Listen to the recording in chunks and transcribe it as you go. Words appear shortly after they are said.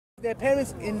Their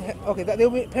parents in that they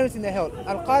will be parents in the hell.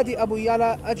 Al-Qadi Abu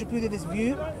Yala attributed this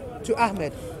view to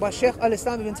Ahmed, but Sheikh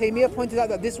al-Islam ibn Taymiyyah pointed out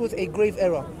that this was a grave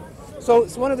error. So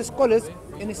it's one of the scholars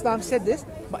in Islam said this,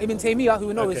 but Ibn Taymiyyah, who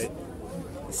we know is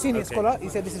senior scholar, he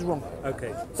said this is wrong.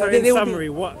 Okay. So in summary,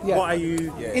 what are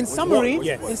you? In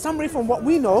summary, from what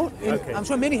we know, I'm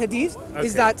sure many hadiths,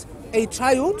 is that a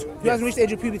child who hasn't reached the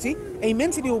age of puberty, a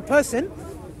mentally ill person,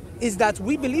 is that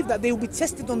we believe that they will be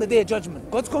tested on the day of judgment.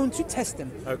 God's going to test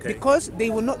them because they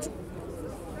were not.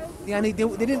 They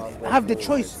didn't have the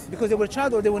choice because they were a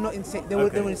child or they were not insane. They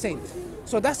were insane.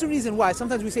 So that's the reason why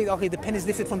sometimes we say, okay, the pen is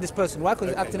lifted from this person. Why? Because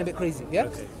he's acting a bit crazy. Yeah.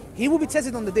 Okay. He will be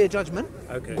tested on the day of judgment.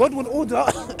 Okay. God will order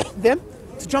them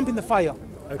to jump in the fire,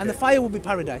 and the fire will be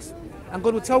paradise. And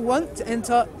God will tell one to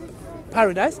enter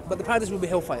paradise, but the paradise will be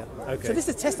hellfire. Okay. So this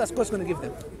is a test that God's going to give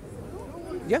them.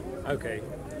 Yeah. Okay.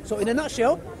 So in a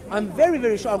nutshell, I'm very,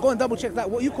 very sure. I'll go and double check that.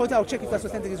 What you quote, I'll check if that's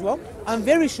authentic as well. I'm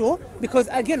very sure because,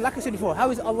 again, like I said before,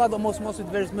 how is Allah the most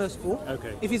very merciful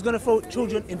if He's going to throw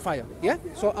children in fire? Yeah?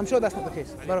 So I'm sure that's not the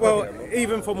case. Well,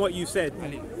 even from what you said.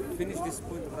 Finish this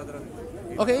point, brother.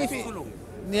 Okay, if I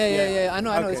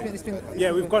know. Okay. It's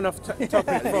been we've gone off topic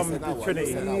from the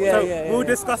Trinity. We'll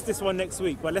discuss this one next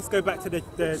week, but let's go back to the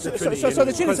Trinity. So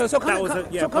the Trinity. So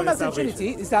come back to the Trinity.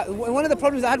 Is that one of the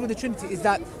problems I had with the Trinity is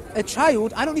that a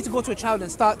child, I don't need to go to a child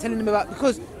and start telling him about,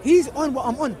 because he's on what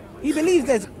I'm on. He believes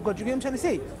there's God. You get what I'm trying to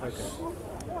say? Okay.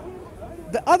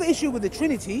 The other issue with the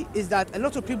Trinity is that a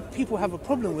lot of people have a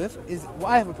problem with, is what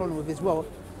I have a problem with as well,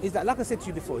 is that, like I said to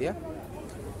you before,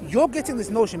 you're getting this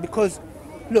notion because,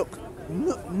 look,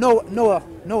 Noah,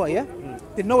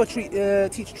 did Noah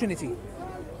teach Trinity?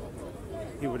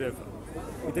 He would have.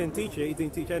 He didn't teach it. He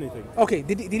didn't teach anything. Okay.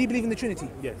 Did he believe in the Trinity?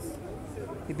 Yes.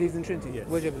 He believes in the Trinity. Yes.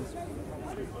 Where's your evidence?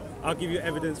 I'll give you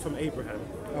evidence from Abraham.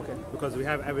 Okay. Because we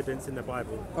have evidence in the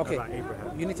Bible about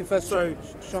Abraham. You need to first show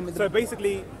me. So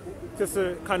basically, just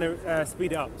to kind of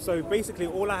speed it up. So basically,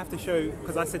 all I have to show,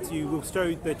 because I said to you, we'll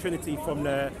show the Trinity from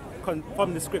the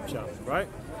Scripture, right?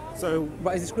 So.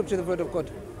 But is the Scripture the word of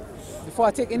God? Before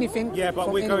I take anything,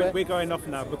 but we're going off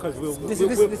now because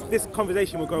this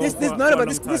conversation will go on for a long time.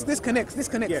 This connects,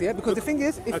 yeah. Because the thing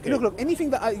is, look,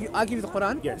 anything that I give you the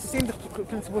Quran, it's the same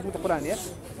principles with the Quran, yeah.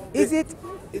 This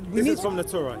is from the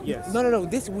Torah, yes. No.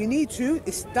 We need to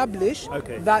establish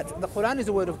that the Quran is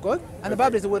the word of God and the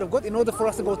Bible is the word of God in order for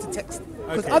us to go to text.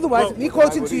 Because otherwise, me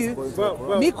quoting to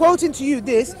you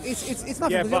this, it's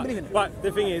nothing because you don't believe in it. But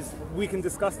the thing is, we can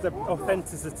discuss the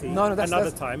authenticity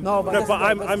another time. But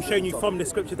I'm showing you from the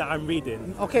scripture that I'm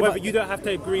reading. Whether you don't have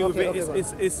to agree with it,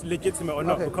 it's legitimate or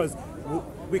not, because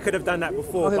we could have done that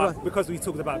before, but because we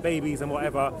talked about babies and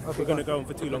whatever, we're going to go on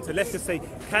for too long. So let's just say,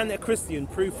 can a Christian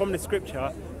prove from the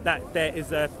scripture that there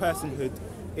is a personhood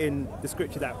in the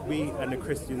scripture that we and the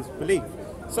Christians believe?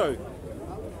 So,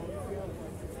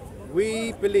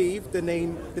 we believe the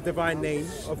divine name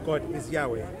of God is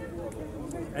Yahweh.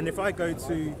 And if I go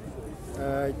to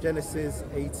Genesis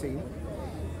 18,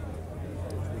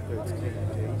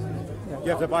 you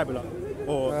have the Bible up?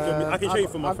 Or I can show you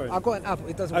from my phone. I've got an app,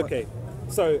 it doesn't work. Okay,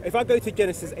 so if I go to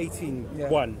Genesis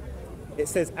 18:1, it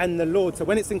says, and the Lord, so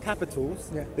when it's in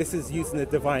capitals, this is using the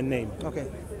divine name. Okay.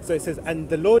 So it says, and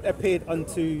the Lord appeared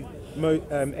unto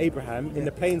Abraham in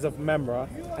the plains of Mamre,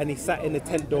 and he sat in the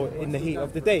tent door in the heat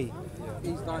of the day.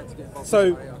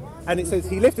 So, and it says,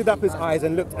 he lifted up his eyes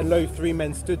and looked, and lo, 3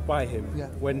 men stood by him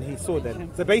when he saw them.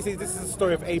 So basically, this is the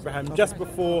story of Abraham just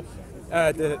before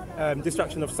the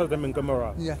destruction of Sodom and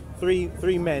Gomorrah.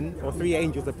 Three men or 3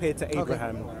 angels appeared to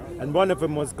Abraham, and one of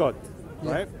them was God,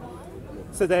 right?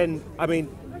 So then,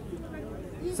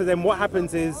 what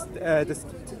happens is the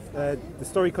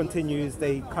story continues.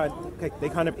 They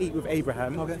kind of eat with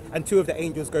Abraham, and 2 of the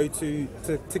angels go to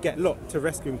get Lot to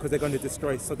rescue him because they're going to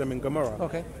destroy Sodom and Gomorrah.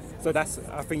 Okay. So that's,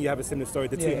 I think you have a similar story.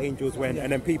 The 2 angels went,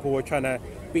 and then people were trying to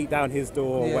beat down his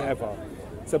door or whatever.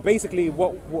 So basically,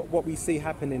 what we see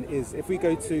happening is, if we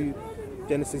go to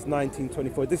Genesis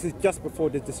 19:24, this is just before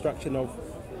the destruction of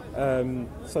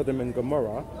Sodom and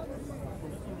Gomorrah.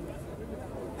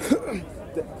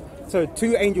 So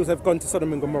 2 angels have gone to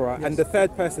Sodom and Gomorrah, and the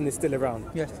 3rd person is still around.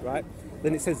 Yes. Right?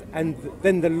 Then it says, and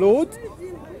then the Lord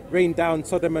rained down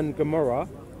Sodom and Gomorrah,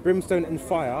 brimstone and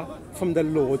fire from the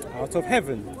Lord out of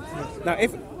heaven. Yes. Now,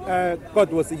 if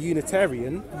God was a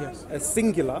Unitarian, a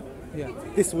singular,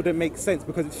 this wouldn't make sense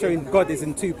because it's showing God is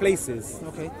in 2 places.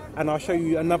 Okay. And I'll show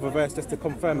you another verse just to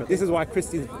confirm it. This is why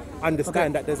Christians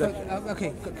understand that there's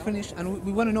finish. And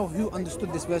we want to know who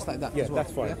understood this verse like that as well.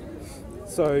 That's fine.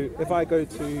 So if I go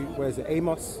to, where is it,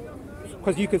 Amos?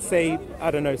 Because you could say,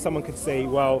 I don't know, someone could say,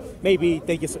 well, maybe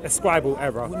they just a scribal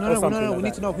error or something like that. We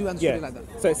need to know who understood it like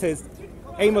that. So it says,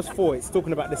 Amos 4, it's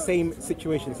talking about the same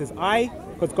situation. It says,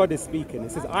 because God is speaking,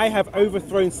 it says, I have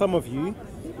overthrown some of you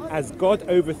as God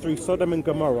overthrew Sodom and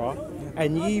Gomorrah,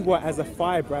 and ye were as a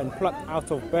firebrand plucked out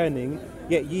of burning,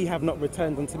 yet ye have not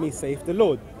returned unto me, saith the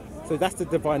Lord. So that's the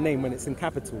divine name when it's in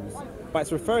capitals. But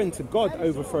it's referring to God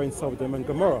overthrowing Sodom and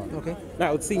Gomorrah. Okay. Now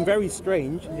it would seem very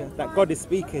strange that God is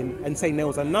speaking and saying there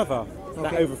was another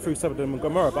that overthrew Sodom and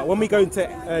Gomorrah. But when we go into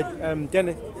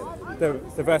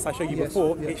the verse I showed you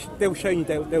before, they'll show you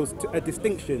there was a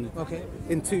distinction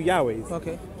in two Yahwehs.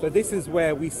 Okay. So this is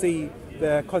where we see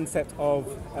the concept of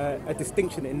a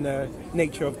distinction in the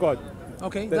nature of God.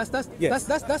 Okay, that's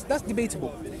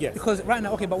debatable. Yes. Because right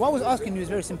now, but what I was asking you is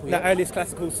very simple. The earliest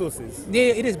classical sources. Yeah,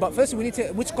 it is. But first, we need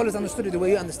to. Which scholars understood it the way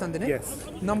you're understanding it? Yes.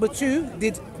 Number two,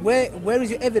 where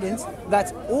is your evidence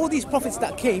that all these prophets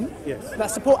that came, that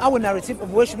support our narrative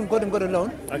of worshiping God and God alone,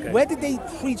 where did they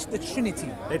preach the Trinity?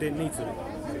 They didn't need to.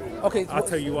 Okay. I'll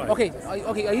tell you why. Okay.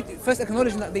 Are you first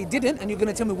acknowledging that they didn't, and you're going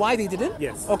to tell me why they didn't?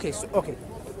 Yes. Okay.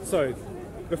 So,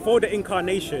 before the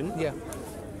incarnation. Yeah.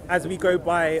 As we go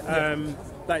by,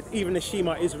 like even the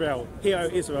Shema Israel, hear O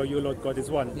Israel, your Lord God is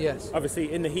one. Yes.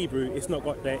 Obviously, in the Hebrew, it's not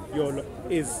got the your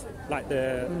is like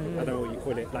the I don't know what you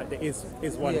call it, like the is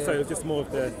one. So it was just more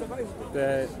of the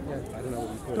I don't know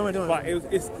what you call it. But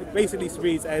it basically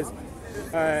reads as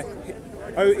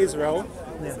O Israel,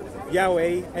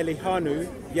 Yahweh Elihanu,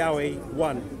 Yahweh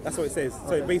one. That's what it says.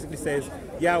 So it basically says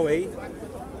Yahweh,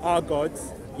 our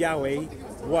gods, Yahweh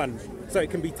one. So it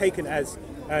can be taken as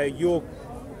your.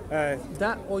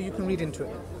 That, or you can read into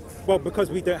it. Well, because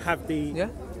we don't have the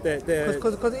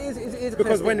because it is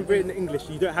because when written in English,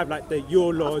 you don't have like the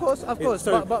your Lord. Of course.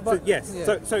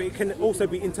 So it can also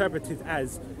be interpreted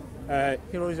as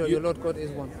your Lord God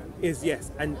is one. Is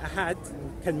and ahad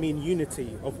can mean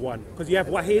unity of one, because you have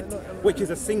wahid, which is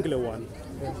a singular one.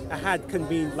 Ahad can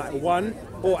mean like one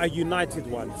or a united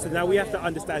one. So now we have to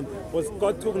understand, was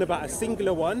God talking about a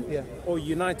singular one or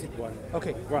united one?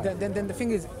 Okay, right. Then the thing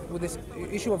is, with this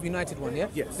issue of united one,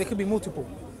 yes, there could be multiple.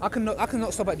 I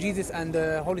cannot stop at Jesus and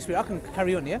the Holy Spirit. I can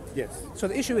carry on, Yes. So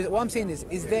the issue is, what I'm saying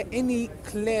is there any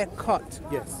clear-cut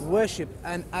worship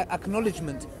and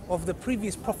acknowledgement of the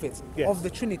previous prophets of the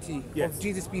Trinity, of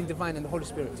Jesus being divine and the Holy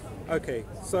Spirit? Okay,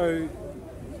 so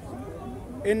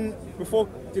before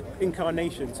the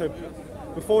incarnation,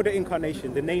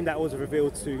 the name that was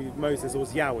revealed to Moses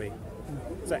was Yahweh.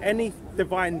 So any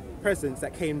divine presence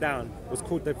that came down was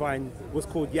called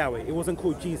Yahweh. It wasn't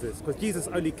called Jesus, because Jesus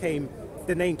only came,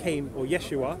 the name came, or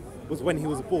Yeshua, was when he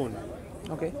was born.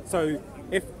 Okay. So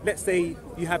if, let's say,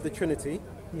 you have the Trinity,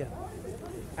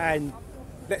 and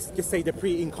let's just say the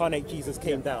pre-incarnate Jesus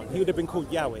came down, he would have been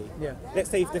called Yahweh. Yeah.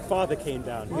 Let's say if the Father came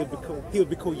down, he would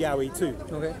be called Yahweh too.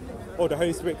 Okay. Or the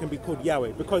Holy Spirit can be called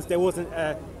Yahweh, because there wasn't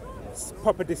a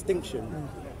proper distinction.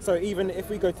 So even if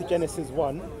we go to Genesis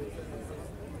 1.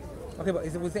 Okay, but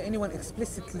was there anyone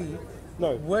explicitly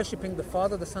worshipping the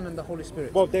Father, the Son, and the Holy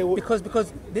Spirit? Well, they were,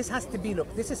 because this has to be,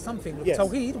 this is something.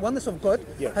 Tawheed, oneness of God,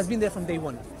 has been there from day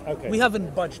one. Okay. We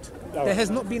haven't budged. There has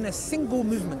not been a single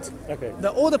movement. Okay.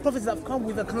 All the prophets that have come,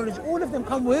 we've acknowledged all of them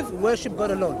come with worship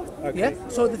God alone. Okay. Yeah.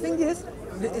 So the thing is,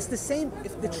 it's the same.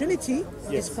 If the Trinity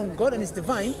is from God and is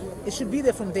divine, it should be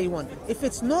there from day one. If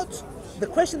it's not, the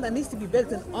question that needs to be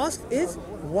begged and asked is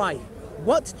why?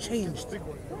 What changed?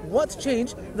 What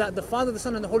changed that the Father, the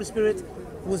Son, and the Holy Spirit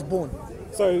was born?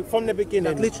 So from the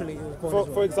beginning, like literally, it was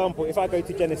born. For example, if I go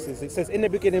to Genesis, it says, "In the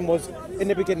beginning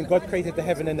God created the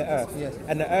heaven and the earth,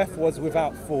 and the earth was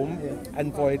without form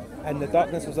and void, and the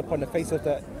darkness was upon the face of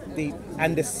the deep,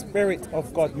 and the Spirit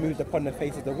of God moved upon the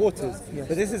face of the waters."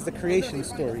 So this is the creation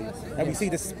story, and we see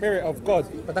the Spirit of God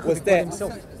was there.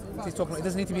 Himself. He's talking about, it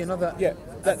doesn't need to be another. Yeah,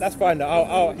 that's fine.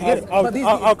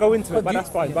 I'll go into it, but that's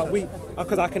fine. But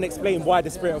because I can explain why the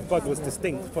Spirit of God was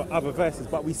distinct for other verses.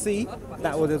 But we see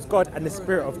that it was God and the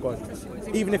Spirit of God.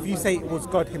 Even if you say it was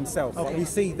God Himself, we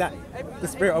see that the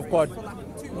Spirit of God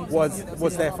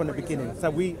was there from the beginning.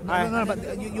 So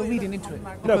but you're reading into it.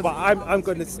 No, but I'm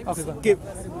going to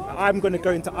I'm going to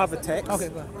go into other texts.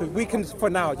 Okay, we can, for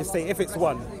now, just say if it's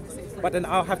one, but then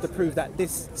I'll have to prove that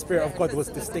this Spirit of God was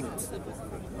distinct.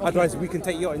 Otherwise, we can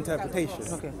take your interpretation.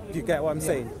 Okay. Do you get what I'm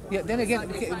saying? Yeah. Then again,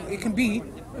 it can be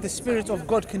the Spirit of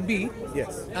God can be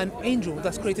an angel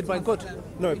that's created by God.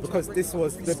 No, because this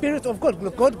was the Spirit of God.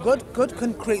 God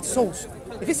can create souls.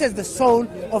 If it says the soul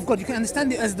of God, you can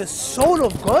understand it as the soul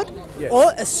of God, Yes.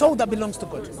 or a soul that belongs to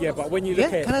God. Yeah, but when you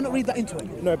look at Can I not read that into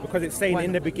it? no, because it's saying Why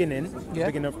in not? the beginning, Yeah.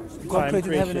 beginning of God time, created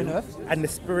creation, heaven and earth. and the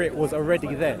spirit was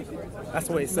already there. That's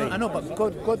what it's saying. I know, but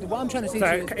God, what I'm trying to say So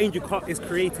to an you angel is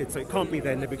created, so it can't be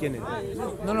there in the beginning.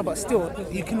 no, but still,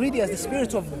 you can read it as the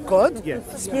spirit of God, Yes.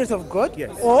 spirit of God,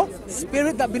 Yes. or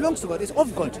spirit that belongs to God. It's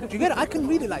of God. Do you get it? I can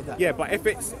read it like that. Yeah, but if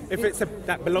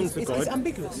that belongs to God, It's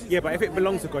ambiguous. yeah, but if it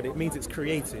belongs to God, it means it's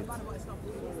created,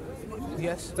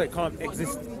 Yes. so it can't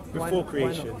exist Why- before why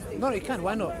creation. not? No, it can.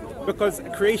 Why not? Because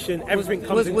creation, everything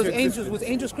comes into existence. Was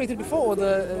angels created before or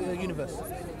the universe?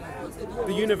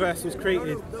 The universe was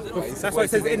created. That's why it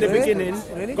says in the Really? beginning,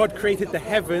 Really? God created the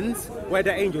heavens, where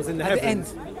the angels in the At the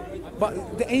heavens. end.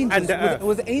 But the angels, And the earth.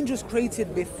 was the angels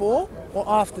created before or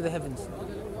after the heavens?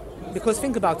 Because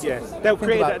think about it. Yes, they were Think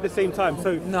created about at the same time.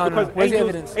 So No, because where's the angels,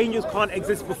 evidence? angels can't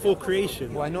exist before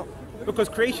creation. Why not? Because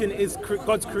creation is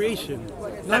God's creation. No,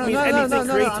 That means anything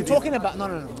created. I'm is- talking about no.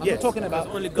 I'm Yes. not talking about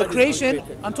only the God is creation.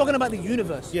 uncreated. I'm talking about the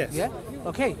universe. Yes. Yeah.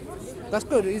 Okay. That's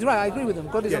good. He's right. I agree with him.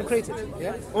 God is Yes. uncreated.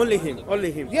 Yeah. Only him,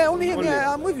 only him. Yeah. Only him. Only.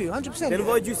 Yeah. I'm with you. 100%. Then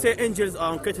why would you say angels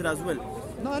are uncreated as well?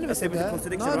 No, I never That's said a bit of that.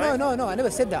 contradiction, No, right? no. I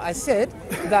never said that. I said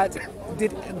that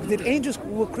did angels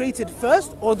were created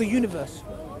first or the universe?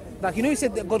 Like you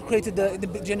said that God created the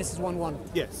Genesis 1:1.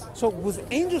 Yes. So was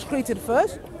angels created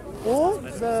first or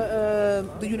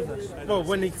the universe? Well,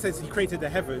 when he says he created the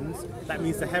heavens, that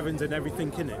means the heavens and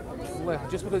everything in it. Well,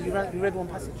 just because you read one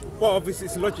passage. Well, obviously,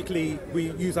 it's logically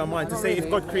we use our mind to say if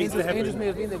God creates the Angels may heavens.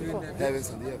 have been there before. Heavens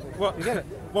and the earth. Well, You get it?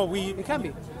 well, It can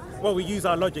be. we use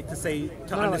our logic to say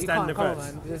to No, understand the you can't.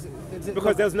 verse. Come on, man.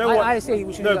 Because there's no one. I say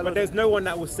we should use no, that but there's no one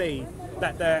that will say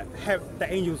that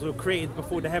the angels were created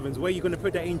before the heavens. Where are you going to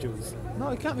put the angels? No,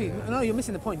 it can't be. No, you're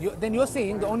missing the point. Then you're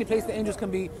saying the only place the angels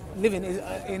can be living is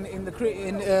in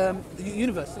the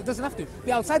universe. It doesn't have to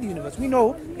be outside the universe. We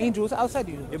know angels are outside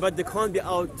the universe. Yeah, but they can't be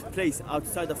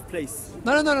outside of place.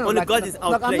 No. Only God is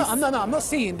out place. I'm not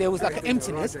saying there was like an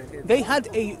emptiness. They had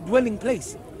a dwelling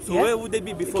place. So yeah? where would they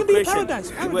be before It can be creation?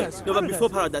 paradise. No, but before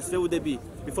paradise, where would they be?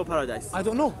 Before paradise? I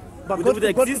don't know. But Would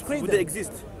they God exist? create Would they them.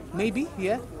 exist? Maybe,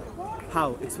 yeah.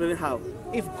 How? Explain how.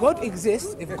 If God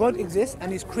exists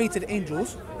and He's created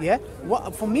angels, yeah.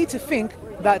 What for me to think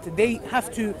that they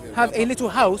have to have a little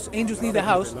house, angels need a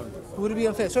house, would it be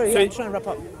unfair? Sorry, I'm trying to wrap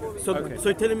up. So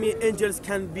you're telling me angels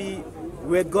can be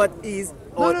where God is,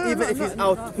 or even if He's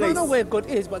out of place? No, where God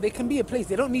is, but they can be a place.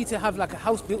 They don't need to have like a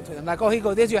house built to them. Like, oh, here you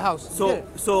go, there's your house.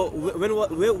 So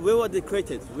where were they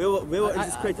created? Where were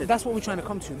angels created? That's what we're trying to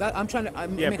come to. I'm trying to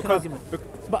make an because- argument.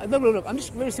 But look, I'm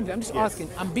just very simply, I'm just Yes. asking,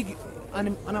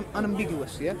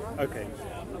 unambiguous, yeah? Okay.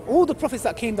 All the prophets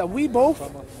that came that we both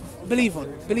believe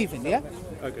in, yeah?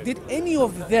 Okay. Did any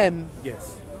of them?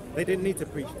 Yes. They didn't need to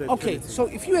preach the Okay, Trinity. so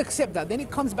if you accept that, then it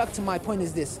comes back to my point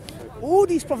is this. All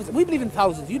these prophets, we believe in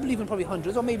thousands, you believe in probably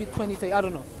hundreds, or maybe 20, 30, I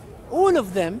don't know. All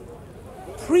of them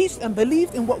preached and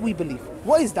believed in what we believe.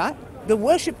 What is that? The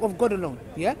worship of God alone,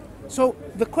 yeah? So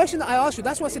the question that I asked you,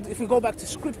 that's why I said if we go back to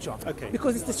scripture. Okay.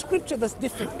 Because it's the scripture that's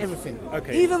different everything.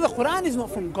 Okay. Either the Quran is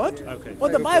not from God, Okay. or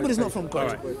the Bible is not from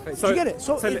God. All right. Do you get it?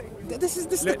 So, So this is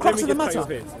the Let crux me of the just cut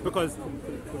matter. you off here, because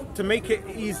to make it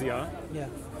easier, Yeah.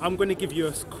 I'm going to give you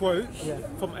a quote Yeah.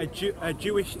 from a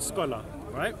Jewish scholar,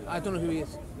 right? I don't know who he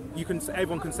is.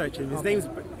 Everyone can search him. His name's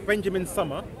Benjamin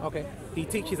Summer. Okay. He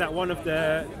teaches at one of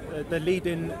the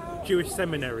leading Jewish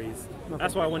seminaries.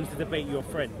 That's why I wanted to debate your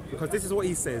friend, because this is what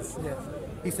he says. Yeah.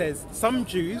 He says, some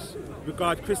Jews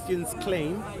regard Christians'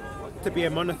 claim to be a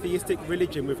monotheistic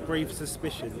religion with grave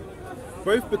suspicion,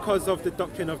 both because of the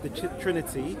doctrine of the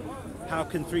Trinity, how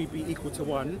can three be equal to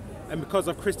one, and because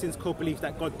of Christians' core belief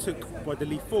that God took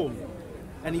bodily form.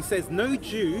 And he says, no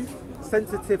Jew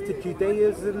sensitive to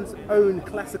Judaism's own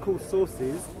classical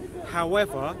sources,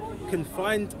 however, can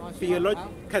find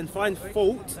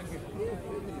fault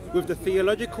with the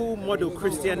theological model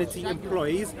Christianity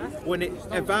employs when it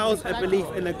avows a belief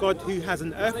in a God who has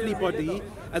an earthly body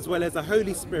as well as a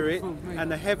Holy Spirit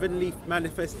and a heavenly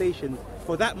manifestation.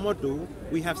 For that model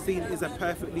we have seen is a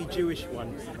perfectly Jewish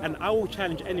one. And I will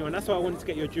challenge anyone, that's why I wanted to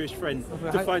get your Jewish friend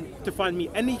to find me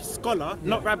any scholar,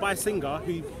 not Rabbi Singer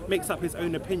who makes up his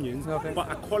own opinions,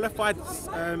 but a qualified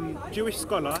Jewish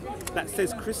scholar that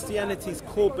says Christianity's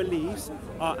core beliefs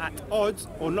are at odds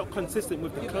or not consistent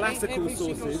with the classical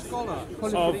sources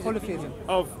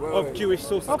of Jewish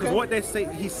sources. Because what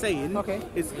he's saying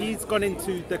is he's gone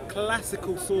into the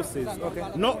classical sources,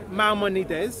 not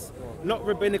Maimonides, not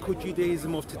rabbinical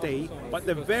Judaism of today, but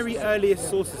the very earliest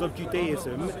sources of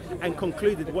Judaism, and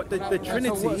concluded what the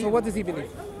Trinity. So what does he believe?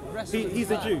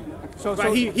 He's a Jew, So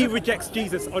he rejects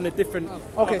Jesus on a different.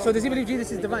 Okay, so does he believe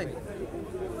Jesus is divine?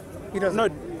 He doesn't. No,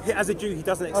 as a Jew, he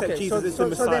doesn't accept Jesus as the so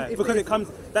then Messiah because it comes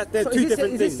that they're so two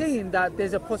different is things. he saying that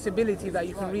there's a possibility that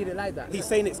you can read it like that? He's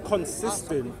saying it's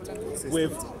consistent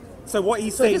with. So what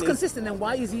he's So saying if it's is consistent, then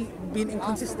why is he being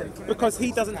inconsistent? because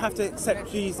he doesn't have to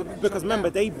accept Jesus. Because remember,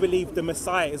 they believe the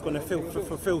Messiah is going to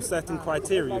fulfill certain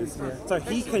criteria. So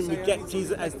he can reject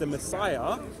Jesus as the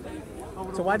Messiah.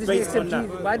 So why doesn't he Based on accept that.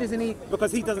 Jesus? Why doesn't he?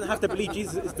 Because he doesn't have to believe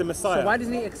Jesus is the Messiah. So why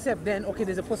doesn't he accept then? Okay,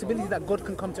 there's a possibility that God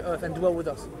can come to earth and dwell with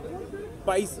us.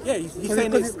 But he's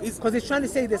saying it's Because he's trying to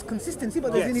say there's consistency,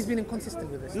 but Yes. he's been inconsistent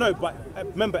with this. no. But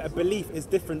remember, a belief is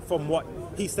different from what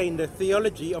he's saying. The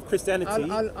theology of Christianity.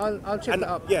 I'll check and that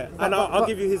up. yeah, and I'll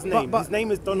give you his name. but- His name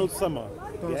is Donald Summer.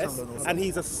 Yes, Summer. and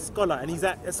he's a scholar, and he's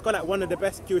a scholar at one of the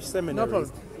best Jewish seminaries.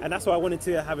 problem. And that's why I wanted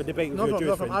to have a debate with No your problem,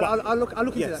 no Jewish friend. problem. But- I'll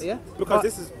look into yes, that. Yeah. because But-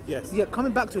 this is yes. Yeah,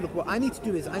 coming back to look, what I need to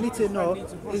do is I need to know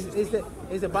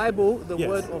is the Bible the Yes.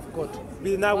 word of God?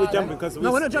 Now we're jumping because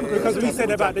No, we're not jumping because we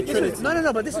said about the Trinity.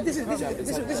 No, but this is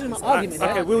my argument.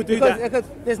 okay, yeah? we'll do because, that. Because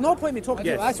there's no point me talking.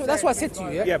 Yes. That's what I said to you.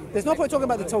 Yeah. Yeah. There's no point talking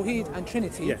about the Tawheed and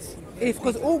Trinity. Yes.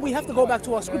 Because all we have to go back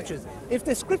to our scriptures. If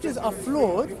the scriptures are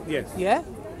flawed, Yes. yeah.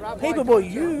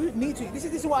 Paperboy, you need to. This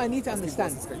is what I need to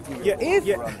understand. Yeah,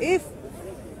 If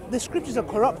the scriptures are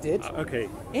corrupted, Okay.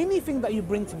 anything that you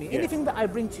bring to me, anything that I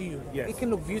bring to you, Yes. it can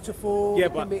look beautiful. Yeah, it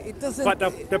can but be, it doesn't. But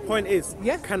the point is,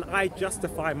 Yeah. can I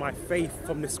justify my faith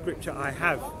from the scripture I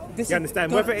have? This You is-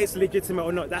 understand? don't- Whether it's legitimate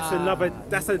or not, that's another.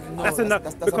 That's another.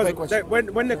 that's a Because fake question.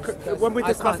 when we're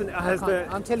discussing it as the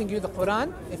I'm telling you, the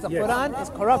Quran. If the Yes. Quran is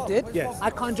corrupted, Yes. I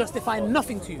can't justify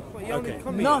nothing to you. okay.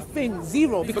 Nothing,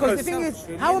 zero. Because the thing is,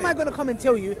 how am I going to come and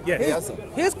tell you? Yes.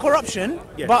 Here's corruption,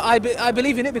 Yes. but I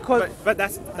believe in it because. But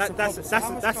that's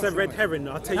a red herring.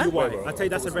 I'll tell you why. I'll tell you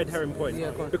that's a red herring point.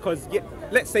 Yeah, go on. Because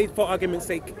let's say for argument's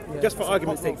sake, just for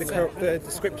argument's sake, the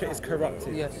scripture is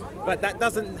corrupted. Yes. But that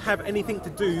doesn't have anything to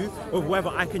do with whether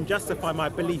I can justify my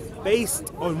belief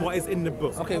based on what is in the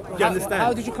book. Okay, Do you understand?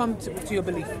 How did you come to your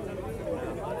belief?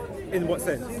 In what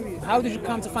sense? How did you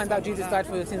come to find out Jesus died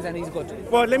for your sins and he's good?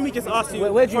 Well, let me just ask you.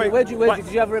 Did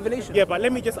you have a revelation? Yeah, but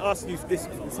let me just ask you this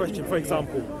question, for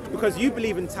example, because you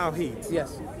believe in Tawheed.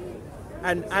 Yes.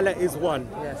 And Allah is one.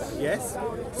 Yes. Yes.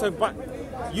 So, but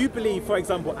you believe, for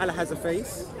example, Allah has a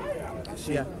face.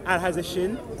 Yeah. Allah has a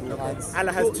shin.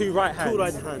 Allah has two right hands. Two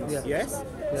right hands. Yeah. Yes.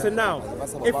 So now,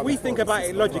 if we think about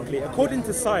it logically, according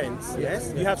to science,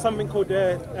 yes, you have something called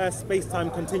a space-time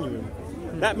continuum.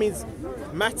 That means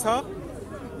matter,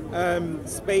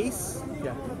 space,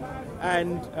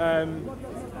 and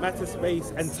matter,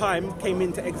 space, and time came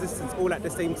into existence all at the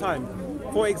same time.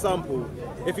 For example,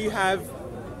 if you have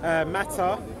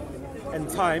matter and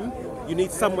time, you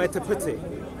need somewhere to put it.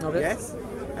 Okay. Yes.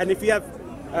 And if you have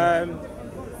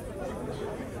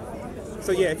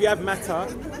if you have matter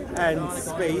and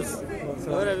space,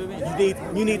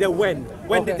 you need a when.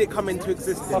 When did it come into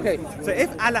existence? Okay. So if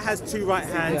Allah has two right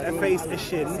hands, a face, a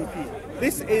shin,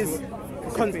 this is.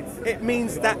 It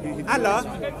means that It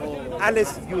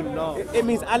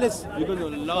means Allah's.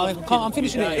 I'm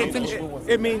finishing it. I'm finishing.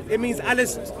 It means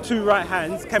Allah's two right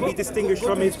hands can be distinguished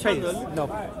from his face. No.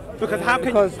 Because how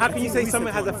can you say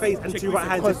someone has a face and two right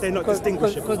hands if they're not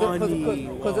distinguishable?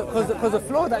 Because the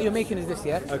flaw that you're making is this,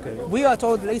 yeah? Okay. We are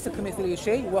told لَيْسَ كَمِثْلِهِ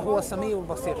شَيْءٌ وَهُوَ السَّمِيعُ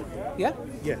الْبَصِيرُ. Yeah?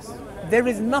 Yes. There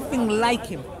is nothing like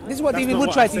him. This is what That's David not would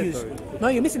what try I to said, use. though. No,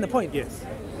 you're missing the point. Yes.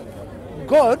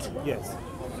 God, Yes.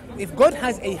 if God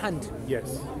has a hand,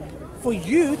 Yes. for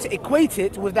you to equate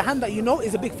it with the hand that you know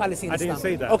is a big fallacy in I Islam. didn't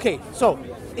say that. Okay, so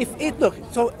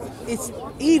so it's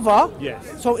either Yes.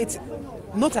 so it's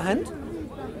not a hand,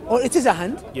 or it is a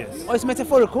hand, Yes. or it's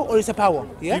metaphorical, or it's a power.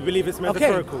 Yeah. You believe it's Okay.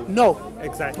 metaphorical? No.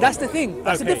 Exactly. That's the thing.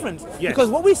 That's the Okay. difference. Yes. Because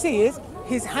what we say is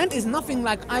his hand is nothing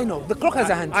like I know. The clock has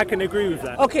a hand. I can agree with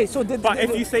that. Okay, so But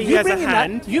if you say he has a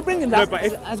hand, you bring in no, that but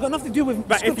if- has got nothing to do with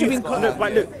But if scripture you being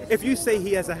but look, if you say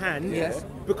he has a hand, Yes.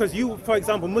 because you, for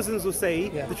example, Muslims will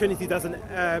say Yeah. the Trinity doesn't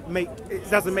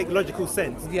make logical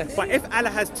sense. Yes. But if Allah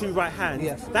has two right hands,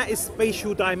 Yes. that is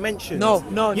spatial dimensions. No,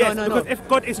 no, yes, no, because no. if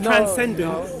God is No,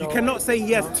 transcendent, no, you no. cannot say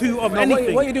he has two of No,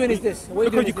 anything. what you're doing is this. What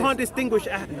you're Because doing you is can't this. distinguish.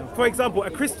 For example, a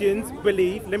Christians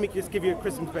believe. Let me just give you a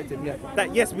Christian perspective. Yeah.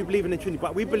 That yes, we believe in the Trinity,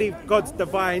 but we believe God's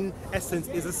divine essence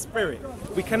is a spirit.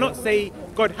 We cannot say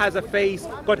God has a face,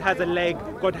 God has a leg,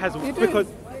 God has You do. because.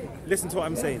 Listen to what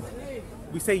I'm saying.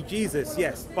 We say Jesus,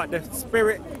 yes, but the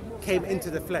spirit came into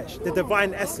the flesh, the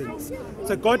divine essence.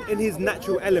 So God in his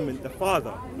natural element, the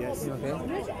Father, yes,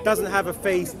 doesn't have a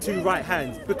face, two right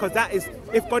hands, because that is,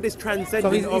 if God is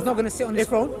transcendent. So he's not going to sit on his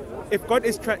throne? if God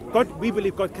is we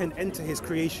believe God can enter His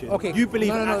creation. Okay. You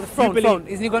believe the throne.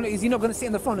 Is he not going to sit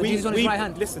in the throne? And Jesus on his right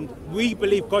hand. Listen, we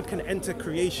believe God can enter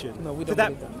creation. No, we don't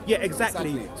believe that. Yeah,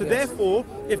 exactly. So therefore,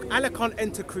 if Allah can't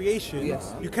enter creation,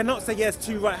 you cannot say yes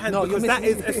to right hand because that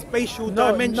is a spatial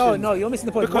dimension. No, you're missing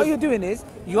the point. Because what you're doing is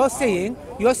you're saying.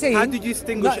 How do you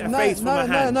distinguish a face from a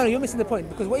hand? No, you're missing the point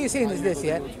because what you're saying is this.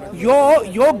 Yeah,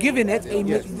 you're giving it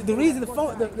the reason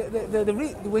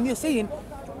when you're saying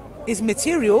is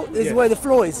material is where the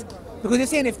flaw is. Because you're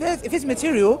saying if it's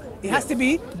material, it has to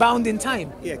be bound in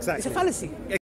time. Yeah, exactly. It's a fallacy.